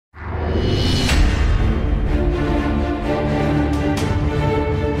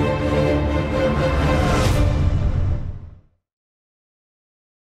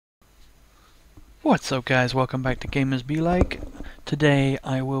What's up guys, welcome back to Gamers Be Like. Today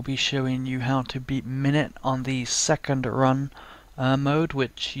I will be showing you how to beat Minit on the second run mode,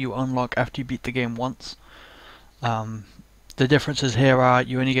 which you unlock after you beat the game once. The differences here are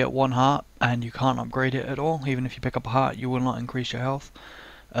you only get one heart and you can't upgrade it at all. Even if you pick up a heart, you will not increase your health.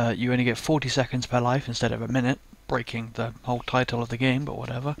 You only get 40 seconds per life instead of a minute, breaking the whole title of the game, but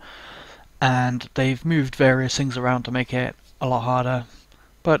whatever. And they've moved various things around to make it a lot harder,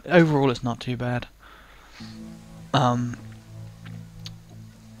 but overall it's not too bad.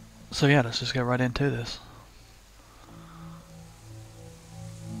 So yeah, let's just get right into this.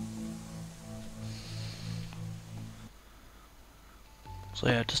 So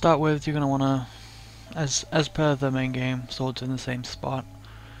yeah, to start with, you're gonna wanna, as per the main game, swords in the same spot.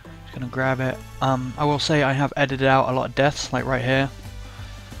 Just gonna grab it. I will say I have edited out a lot of deaths, like right here.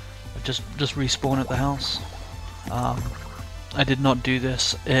 Just respawn at the house. I did not do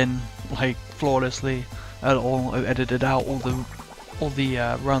this in like flawlessly at all. I edited out all the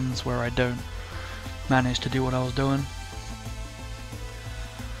runs where I don't manage to do what I was doing.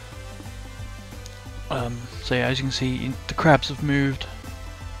 So yeah, as you can see, the crabs have moved,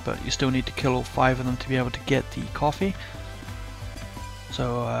 but you still need to kill all 5 of them to be able to get the coffee.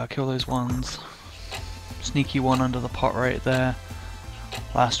 So kill those ones. Sneaky one under the pot right there.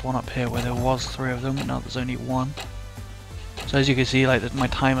 Last one up here where there was 3 of them, but now there's only 1. So as you can see, like my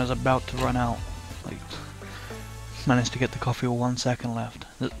timer's about to run out. Like, managed to get the coffee with 1 second left.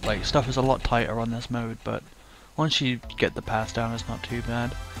 Like, stuff is a lot tighter on this mode, but once you get the pass down, it's not too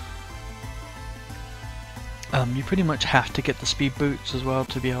bad. You pretty much have to get the speed boots as well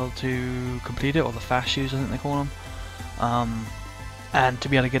to be able to complete it, or the fast shoes I think they call them. And to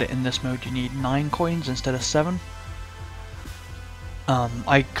be able to get it in this mode you need 9 coins instead of 7.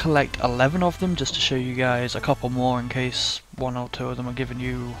 I collect 11 of them just to show you guys a couple more in case 1 or 2 of them are giving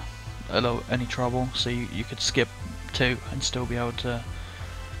you any trouble, so you could skip 2 and still be able to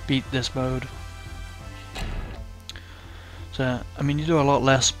beat this mode. So, I mean, you do a lot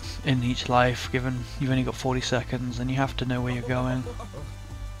less in each life, given you've only got 40 seconds and you have to know where you're going.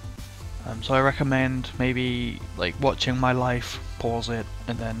 So I recommend maybe like watching my life, pause it,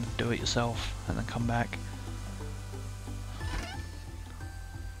 and then do it yourself, and then come back.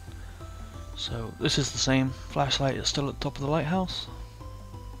 So this is the same flashlight, it's still at the top of the lighthouse.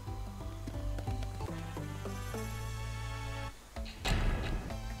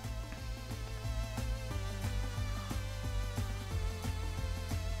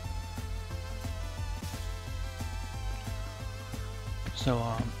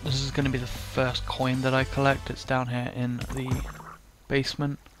 So this is going to be the first coin that I collect. It's down here in the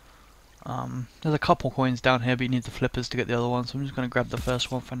basement. There's a couple coins down here, but you need the flippers to get the other one, so I'm just going to grab the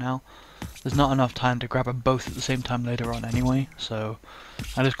first one for now. There's not enough time to grab them both at the same time later on anyway, so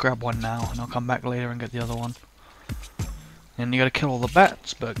I just grab one now and I'll come back later and get the other one. And you gotta kill all the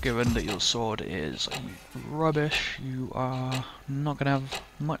bats, but given that your sword is rubbish, you are not gonna have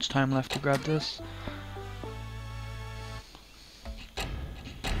much time left to grab this.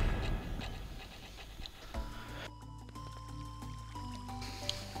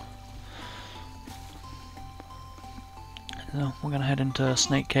 So we're gonna head into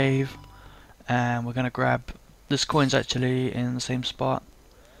Snake Cave, and we're gonna grab this coin's actually in the same spot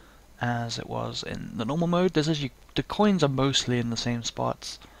as it was in the normal mode. There's actually, the coins are mostly in the same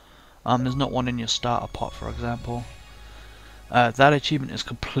spots. There's not one in your starter pot, for example. That achievement is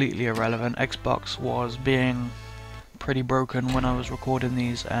completely irrelevant. Xbox was being pretty broken when I was recording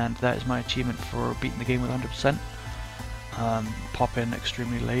these, and that is my achievement for beating the game with 100%. Pop in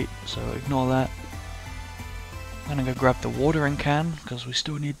extremely late, so ignore that. I'm gonna go grab the watering can because we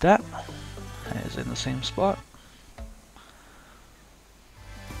still need that. It is in the same spot.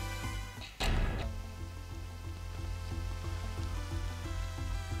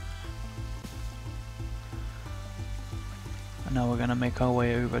 And now we're gonna make our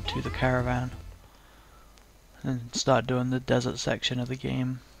way over to the caravan and start doing the desert section of the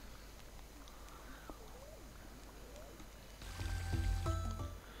game.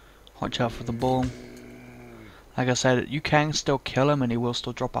 Watch out for the bull. Like I said, you can still kill him and he will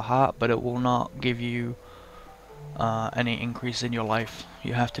still drop a heart, but it will not give you any increase in your life.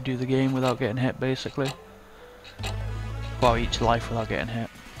 You have to do the game without getting hit, basically. Well, each life without getting hit.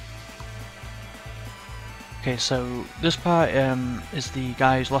 Okay, so this part is the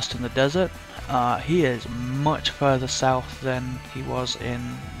guy who's lost in the desert. He is much further south than he was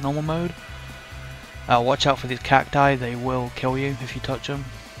in normal mode. Watch out for these cacti, they will kill you if you touch them.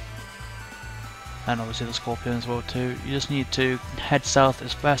 And obviously the scorpions will too. You just need to head south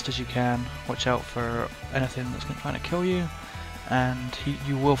as fast as you can. Watch out for anything that's trying to kill you, and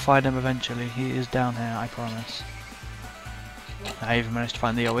you will find him eventually. He is down here, I promise. I even managed to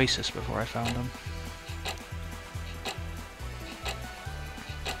find the oasis before I found him.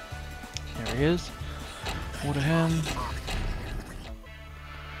 Here he is. Water him.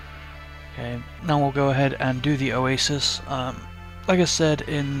 Okay, now we'll go ahead and do the oasis. Like I said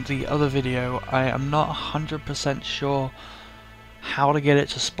in the other video, I am not 100% sure how to get it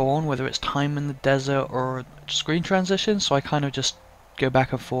to spawn, whether it's time in the desert or screen transition, so I kind of just go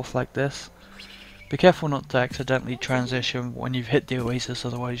back and forth like this. Be careful not to accidentally transition when you've hit the oasis,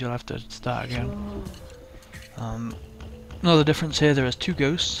 otherwise you'll have to start again. Another difference here, there is 2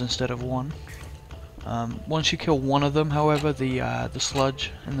 ghosts instead of 1. Once you kill one of them, however, the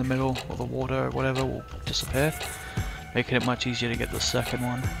sludge in the middle, or the water or whatever, will disappear, making it much easier to get the second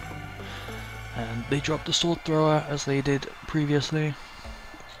one. And they drop the sword thrower as they did previously.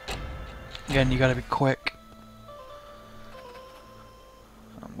 Again, you gotta be quick.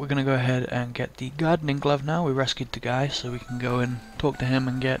 We're gonna go ahead and get the gardening glove now. We rescued the guy, so we can go and talk to him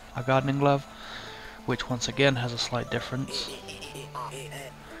and get our gardening glove, which once again has a slight difference.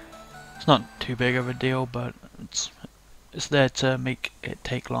 It's not too big of a deal, but it's there to make it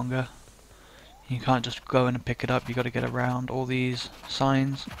take longer. You can't just go in and pick it up, you gotta get around all these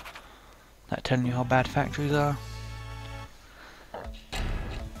signs that telling you how bad factories are.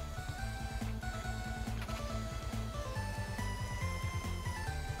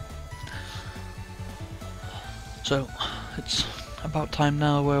 So it's about time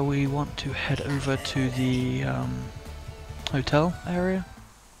now where we want to head over to the hotel area.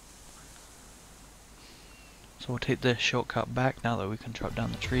 So we'll take this shortcut back now that we can chop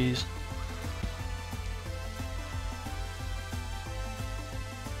down the trees.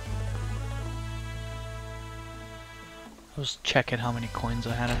 I was checking how many coins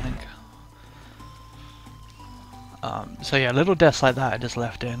I had, I think. So yeah, little deaths like that I just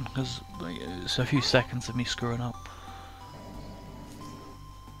left in, because it's a few seconds of me screwing up.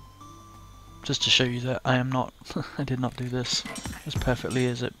 Just to show you that I am not, I did not do this as perfectly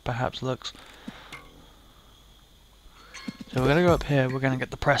as it perhaps looks. So we're gonna go up here, we're gonna get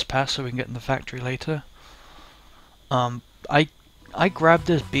the press pass so we can get in the factory later. I grabbed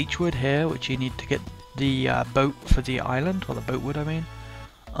this beechwood here, which you need to get the boat for the island, or the boatwood I mean.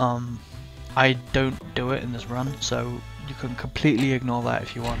 I don't do it in this run, so you can completely ignore that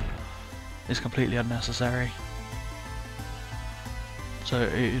if you want. It's completely unnecessary. So,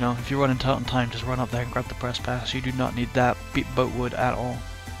 you know, if you're running tight on time, just run up there and grab the press pass. You do not need that boatwood at all.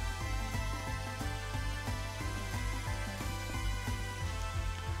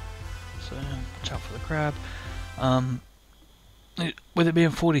 So, watch out for the crab. With it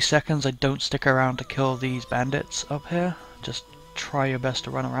being 40 seconds, I don't stick around to kill these bandits up here. Just try your best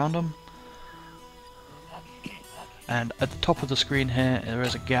to run around them. And at the top of the screen here, there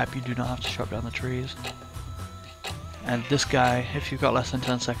is a gap. You do not have to chop down the trees. And this guy, if you've got less than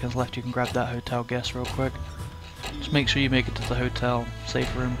 10 seconds left, you can grab that hotel guest real quick. Just make sure you make it to the hotel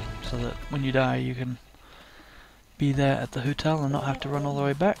safe room, so that when you die, you can be there at the hotel and not have to run all the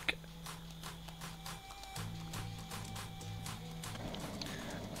way back.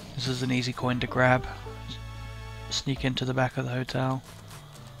 This is an easy coin to grab. Sneak into the back of the hotel.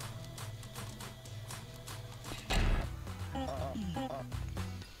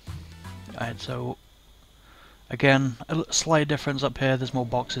 Alright, so again, a slight difference up here, there's more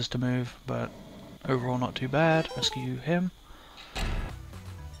boxes to move, but overall not too bad. Rescue him.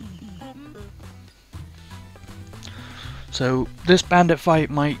 So this bandit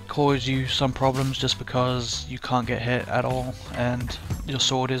fight might cause you some problems just because you can't get hit at all and your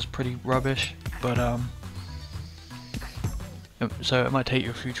sword is pretty rubbish, but so it might take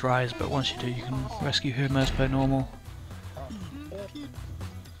you a few tries, but once you do, you can rescue him as per normal.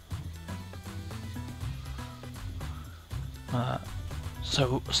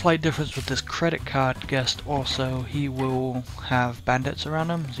 So a slight difference with this credit card guest also, he will have bandits around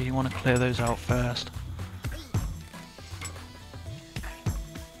him, so you want to clear those out first.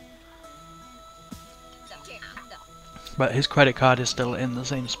 But his credit card is still in the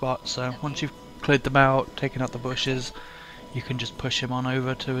same spot, so once you've cleared them out, taken out the bushes, you can just push him on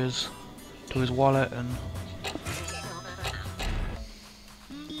over to his wallet, and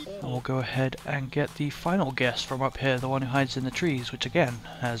we'll go ahead and get the final guest from up here, the one who hides in the trees, which again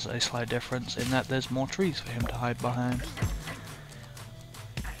has a slight difference in that there's more trees for him to hide behind.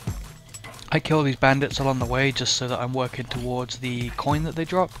 I kill these bandits along the way just so that I'm working towards the coin that they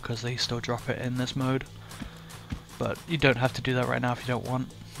drop, because they still drop it in this mode. But you don't have to do that right now if you don't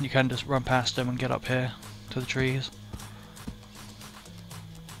want. You can just run past them and get up here to the trees.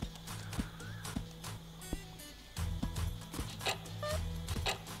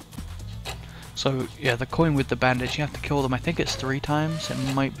 So yeah, the coin with the bandits, you have to kill them. I think it's 3 times. It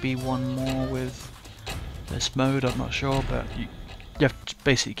might be one more with this mode, I'm not sure, but you have to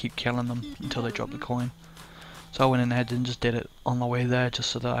basically keep killing them until they drop the coin. So I went in ahead and just did it on the way there,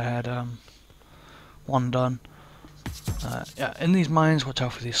 just so that I had one done. Yeah, in these mines, watch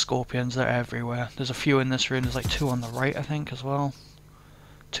out for these scorpions. They're everywhere. There's a few in this room. There's like 2 on the right, I think, as well.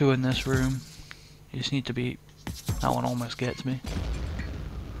 2 in this room. You just need to be... That one almost gets me.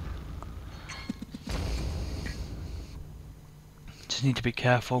 Just need to be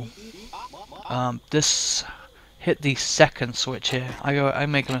careful. This hit the second switch here. I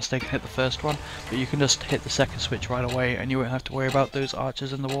make a mistake and hit the first one, but you can just hit the second switch right away, and you won't have to worry about those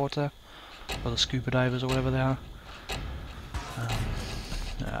archers in the water, or the scuba divers, or whatever they are.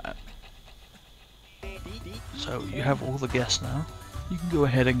 So you have all the guests now. You can go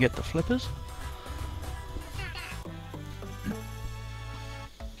ahead and get the flippers.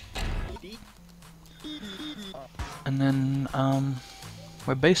 And then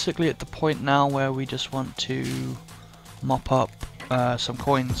we're basically at the point now where we just want to mop up some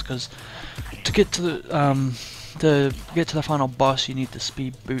coins, because to get to the final boss, you need the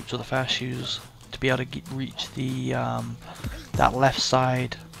speed boots or the fast shoes to be able to reach the that left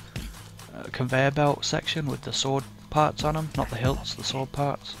side conveyor belt section with the sword parts on them, not the hilts, the sword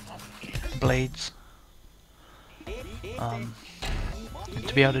parts, blades.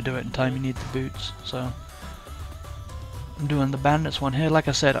 To be able to do it in time, you need the boots. So I'm doing the bandits one here. Like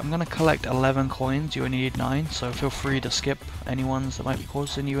I said, I'm going to collect 11 coins. You only need 9, so feel free to skip any ones that might be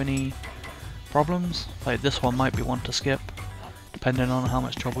causing you any problems. Like this one might be one to skip, depending on how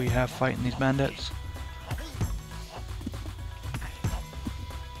much trouble you have fighting these bandits.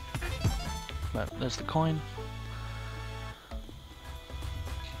 But there's the coin.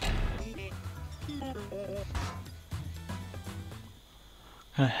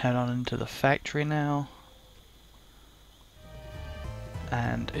 Gonna head on into the factory now.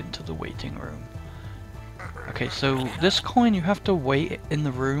 And into the waiting room. Okay, so this coin you have to wait in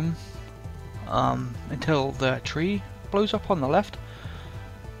the room until the tree blows up on the left.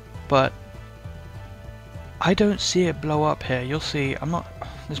 But I don't see it blow up here. You'll see.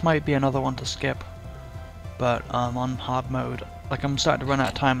 This might be another one to skip. But on hard mode, like I'm starting to run out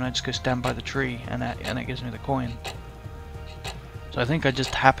of time, and I just go stand by the tree, and it gives me the coin. So I think I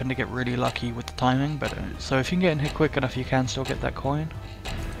just happened to get really lucky with the timing. But so if you can get in here quick enough, you can still get that coin.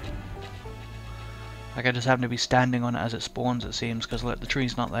 Like I just happen to be standing on it as it spawns, it seems, because look, the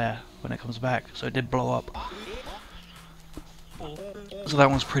tree's not there when it comes back, so it did blow up. So that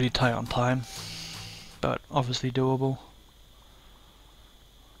one's pretty tight on time, but obviously doable.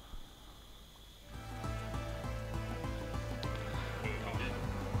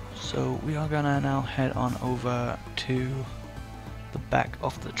 So we are gonna now head on over to the back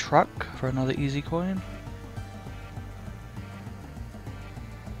of the truck for another easy coin.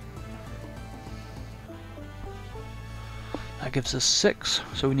 That gives us 6,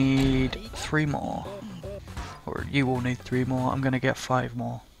 so we need 3 more. Or you will need 3 more. I'm gonna get 5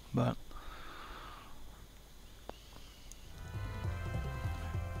 more, but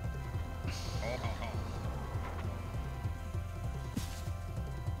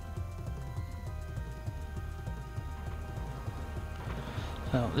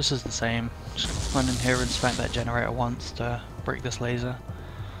so this is the same. Just run in here and smack that generator once to break this laser,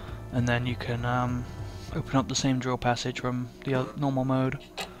 and then you can open up the same drill passage from the normal mode.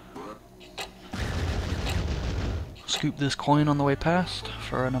 Scoop this coin on the way past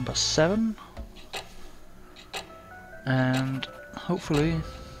for a number 7, and hopefully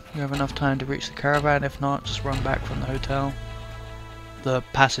you have enough time to reach the caravan. If not, just run back from the hotel. The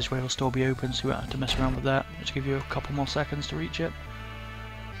passageway will still be open, so you won't have to mess around with that. Just give you a couple more seconds to reach it.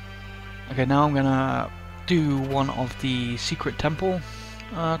 Okay, now I'm gonna do one of the secret temple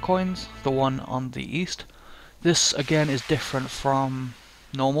coins, the one on the east. This again is different from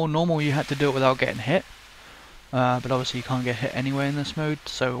normal. Normal you had to do it without getting hit, but obviously you can't get hit anyway in this mode.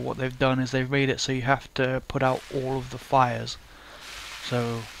 So what they've done is they've made it so you have to put out all of the fires.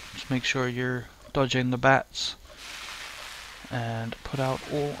 So just make sure you're dodging the bats and put out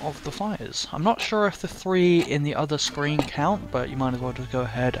all of the fires. I'm not sure if the 3 in the other screen count, but you might as well just go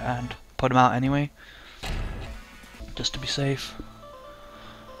ahead and put them out anyway, just to be safe.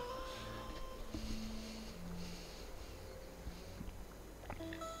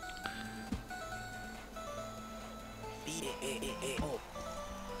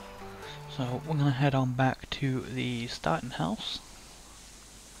 So we're going to head on back to the starting house.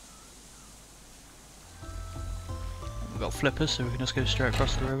 We've got flippers, so we can just go straight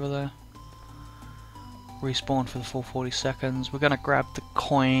across the river there. Respawn for the full 40 seconds. We're going to grab the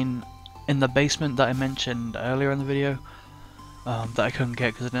coin in the basement that I mentioned earlier in the video, that I couldn't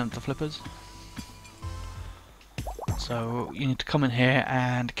get because I didn't have the flippers. So you need to come in here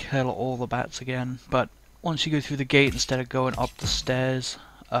and kill all the bats again, but once you go through the gate, instead of going up the stairs,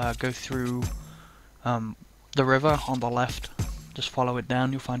 go through the river on the left. Just follow it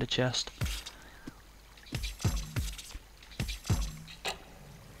down, you'll find a chest.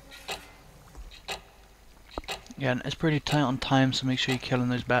 Yeah, it's pretty tight on time, so make sure you're killing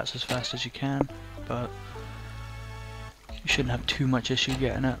those bats as fast as you can, but you shouldn't have too much issue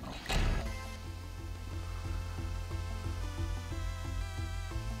getting it.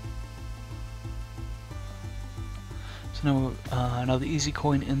 So now another easy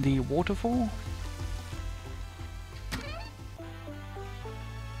coin in the waterfall.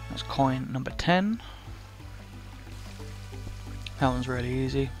 That's coin number 10. That one's really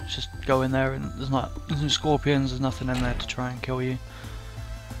easy. Just go in there and there's no scorpions, there's nothing in there to try and kill you.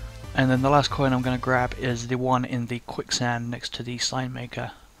 And then the last coin I'm going to grab is the one in the quicksand next to the sign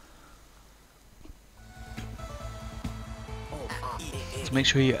maker. So make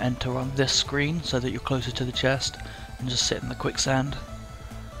sure you enter on this screen so that you're closer to the chest and just sit in the quicksand.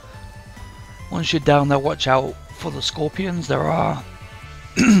 Once you're down there, watch out for the scorpions. There are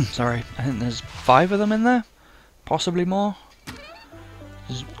sorry, I think there's 5 of them in there, possibly more.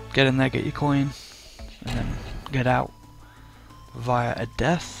 Just get in there, get your coin, and then get out via a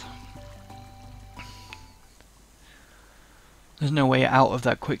death. There's no way out of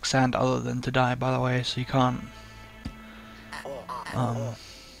that quicksand other than to die, by the way, so you can't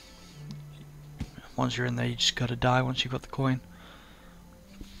once you're in there you just gotta die once you've got the coin.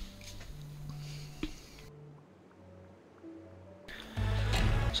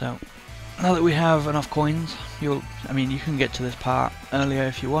 So now that we have enough coins, you can get to this part earlier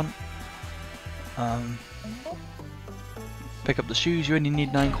if you want. Pick up the shoes. You only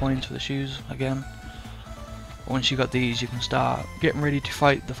need 9 coins for the shoes again. Once you got these, you can start getting ready to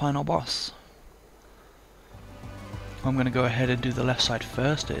fight the final boss. I'm going to go ahead and do the left side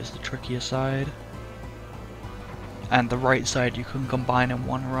first. It is the trickier side, and the right side you can combine in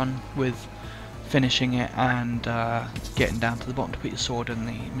one run with finishing it and getting down to the bottom to put your sword in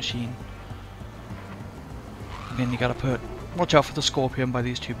the machine. Again, you gotta watch out for the scorpion by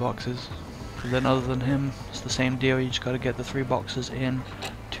these 2 boxes. And then other than him, it's the same deal. You just gotta get the 3 boxes in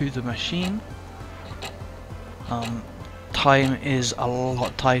to the machine. Time is a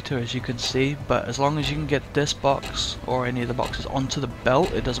lot tighter, as you can see, but as long as you can get this box or any of the boxes onto the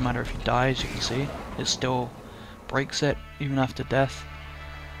belt, it doesn't matter if you die. As you can see, it still breaks it even after death.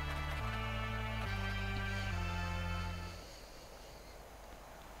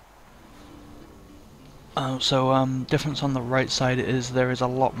 Difference on the right side is there is a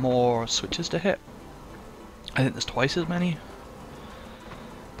lot more switches to hit. I think there's twice as many,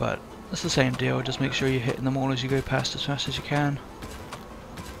 but it's the same deal. Just make sure you're hitting them all as you go past as fast as you can.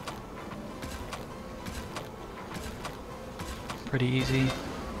 Pretty easy.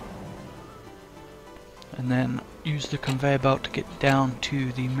 And then use the conveyor belt to get down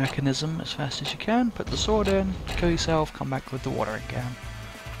to the mechanism as fast as you can. Put the sword in, kill yourself, come back with the watering can.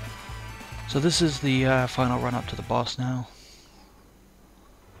 So this is the final run up to the boss now.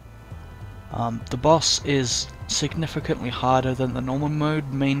 The boss is significantly harder than the normal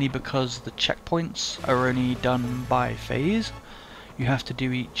mode, mainly because the checkpoints are only done by phase. You have to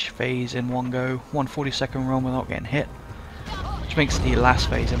do each phase in one go, 1 40-second run without getting hit, which makes the last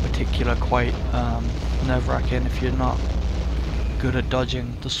phase in particular quite nerve-wracking if you're not good at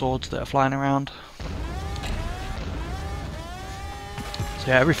dodging the swords that are flying around. So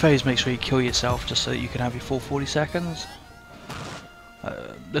yeah, every phase make sure you kill yourself just so that you can have your full 40 seconds.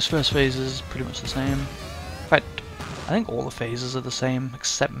 This first phase is pretty much the same. In fact, I think all the phases are the same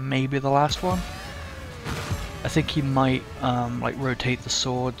except maybe the last one. I think you might like rotate the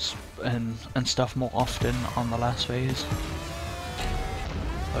swords and stuff more often on the last phase.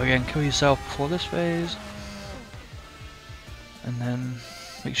 So again, kill yourself before this phase, and then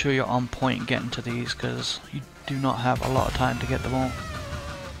make sure you're on point getting to these because you do not have a lot of time to get them all.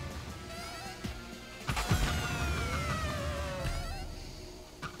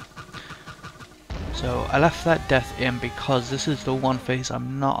 So I left that death in because this is the one phase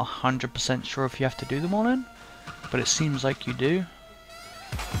I'm not 100% sure if you have to do them all in, but it seems like you do.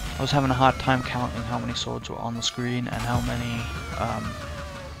 I was having a hard time counting how many swords were on the screen and how many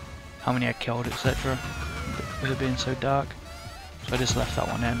I killed, etc. with it being so dark. So I just left that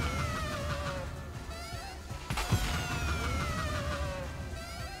one in.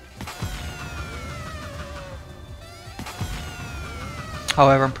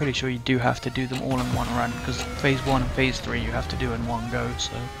 However, I'm pretty sure you do have to do them all in one run, because phase 1 and phase 3 you have to do in one go,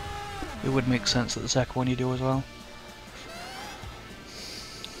 so it would make sense that the second one you do as well.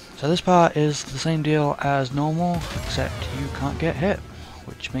 So this part is the same deal as normal, except you can't get hit,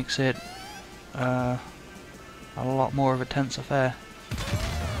 which makes it a lot more of a tense affair.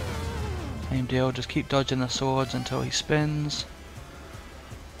 Same deal, just keep dodging the swords until he spins.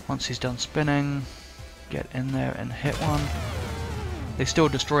 Once he's done spinning, get in there and hit one. They still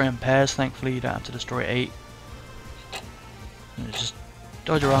destroy in pairs, thankfully you don't have to destroy 8. And just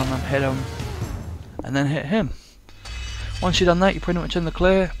dodge around them, hit him, and then hit him. Once you've done that, you're pretty much in the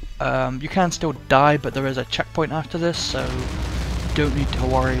clear. You can still die, but there is a checkpoint after this, so you don't need to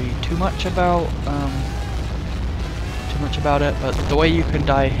worry too much about it. But the way you can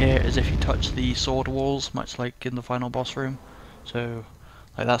die here is if you touch the sword walls, much like in the final boss room. So,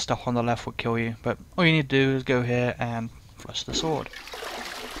 like that stuff on the left would kill you. But all you need to do is go here and flush the sword.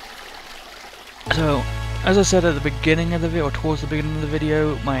 So, as I said at the beginning of the video, or towards the beginning of the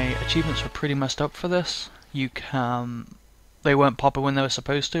video, my achievements were pretty messed up for this. They weren't popping when they were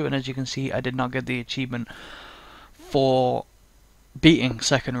supposed to, and as you can see, I did not get the achievement for beating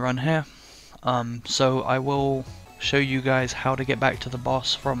second run here. So I will show you guys how to get back to the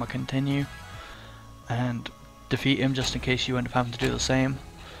boss from a continue and defeat him, just in case you end up having to do the same.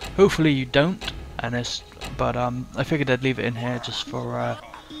 Hopefully you don't, but I figured I'd leave it in here just for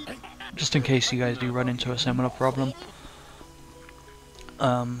just in case you guys do run into a similar problem.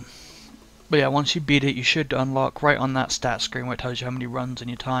 But yeah, once you beat it, you should unlock right on that stat screen where it tells you how many runs and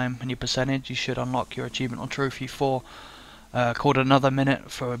your time and your percentage. You should unlock your achievement or trophy for called Another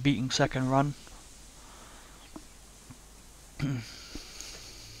Minute for beating second run.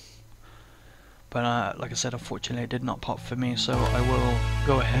 But like I said, unfortunately it did not pop for me, so I will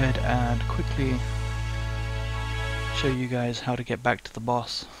go ahead and quickly show you guys how to get back to the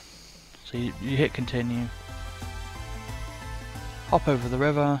boss. So you hit continue, hop over the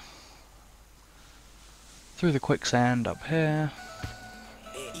river, through the quicksand up here.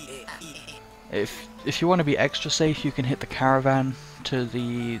 If you want to be extra safe, you can hit the caravan to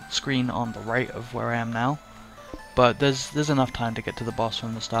the screen on the right of where I am now. But there's enough time to get to the boss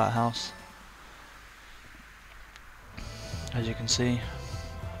from the start house. As you can see,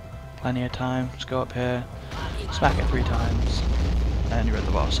 plenty of time. Just go up here, smack it 3 times, and you're at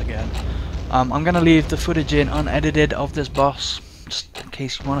the boss again. I'm gonna leave the footage in unedited of this boss, just in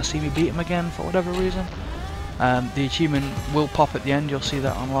case you want to see me beat him again for whatever reason. The achievement will pop at the end, you'll see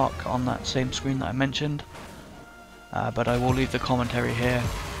that unlock on that same screen that I mentioned. But I will leave the commentary here.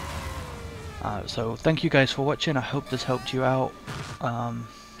 So thank you guys for watching, I hope this helped you out.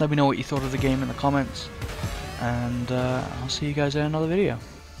 Let me know what you thought of the game in the comments, and I'll see you guys in another video.